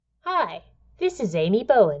This is Amy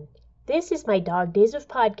Bowen. This is my Dog Days of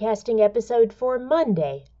Podcasting episode for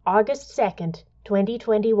Monday, August 2nd,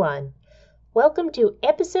 2021. Welcome to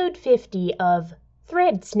episode 50 of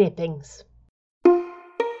Thread Snippings.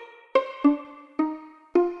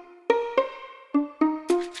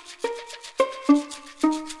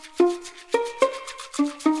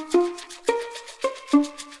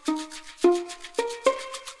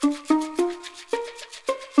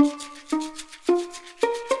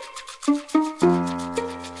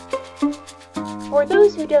 For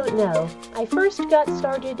those who don't know, I first got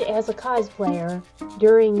started as a cosplayer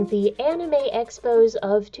during the Anime Expos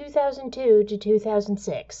of 2002 to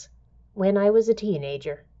 2006, when I was a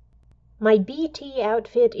teenager. My BT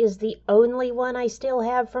outfit is the only one I still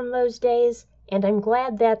have from those days, and I'm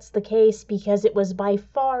glad that's the case because it was by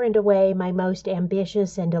far and away my most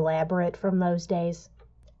ambitious and elaborate from those days.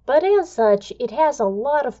 But as such, it has a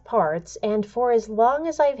lot of parts, and for as long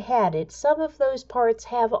as I've had it, some of those parts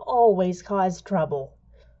have always caused trouble.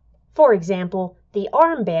 For example, the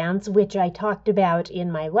armbands, which I talked about in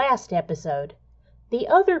my last episode. The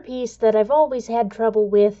other piece that I've always had trouble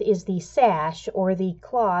with is the sash, or the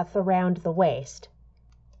cloth around the waist.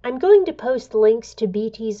 I'm going to post links to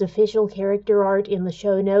BT's official character art in the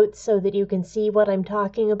show notes so that you can see what I'm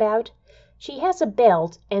talking about. She has a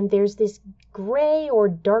belt, and there's this gray or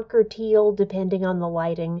darker teal, depending on the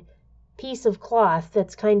lighting, piece of cloth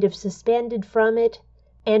that's kind of suspended from it,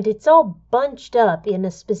 and it's all bunched up in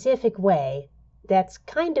a specific way that's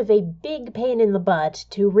kind of a big pain in the butt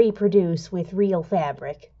to reproduce with real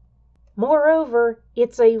fabric. Moreover,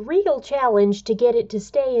 it's a real challenge to get it to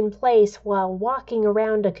stay in place while walking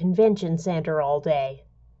around a convention center all day.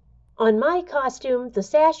 On my costume, the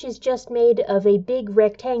sash is just made of a big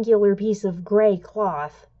rectangular piece of gray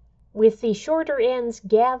cloth, with the shorter ends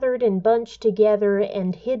gathered and bunched together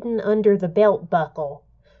and hidden under the belt buckle.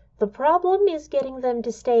 The problem is getting them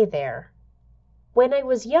to stay there. When I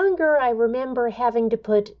was younger, I remember having to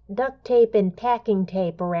put duct tape and packing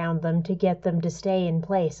tape around them to get them to stay in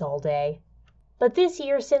place all day. But this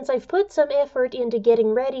year, since I've put some effort into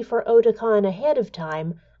getting ready for Otakon ahead of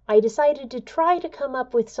time, I decided to try to come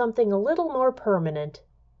up with something a little more permanent.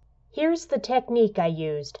 Here's the technique I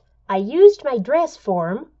used. I used my dress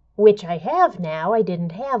form, which I have now, I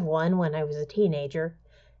didn't have one when I was a teenager,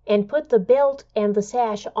 and put the belt and the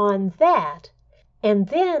sash on that, and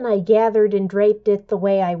then I gathered and draped it the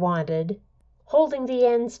way I wanted, holding the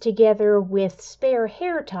ends together with spare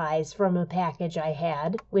hair ties from a package I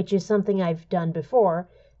had, which is something I've done before,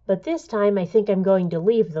 but this time I think I'm going to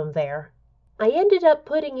leave them there. I ended up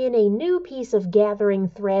putting in a new piece of gathering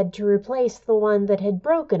thread to replace the one that had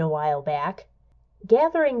broken a while back,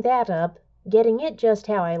 gathering that up, getting it just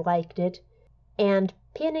how I liked it, and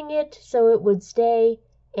pinning it so it would stay,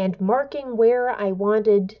 and marking where I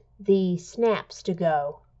wanted the snaps to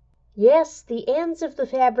go. Yes, the ends of the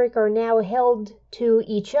fabric are now held to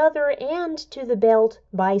each other and to the belt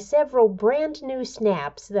by several brand new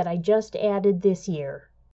snaps that I just added this year.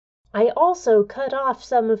 I also cut off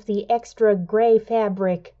some of the extra gray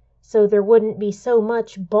fabric so there wouldn't be so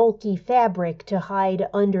much bulky fabric to hide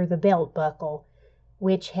under the belt buckle,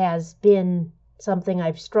 which has been something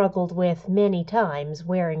I've struggled with many times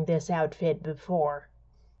wearing this outfit before.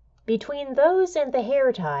 Between those and the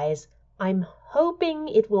hair ties, I'm hoping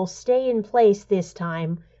it will stay in place this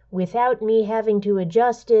time without me having to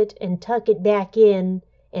adjust it and tuck it back in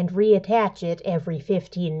and reattach it every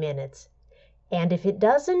 15 minutes. And if it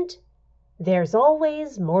doesn't, there's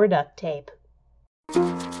always more duct tape.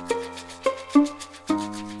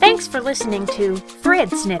 Thanks for listening to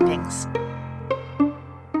Thread Snippings.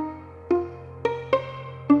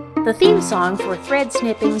 The theme song for Thread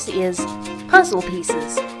Snippings is Puzzle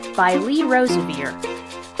Pieces by Lee Rosevere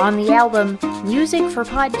on the album Music for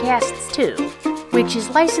Podcasts 2, which is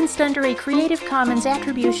licensed under a Creative Commons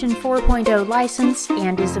Attribution 4.0 license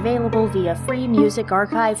and is available via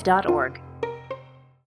freemusicarchive.org.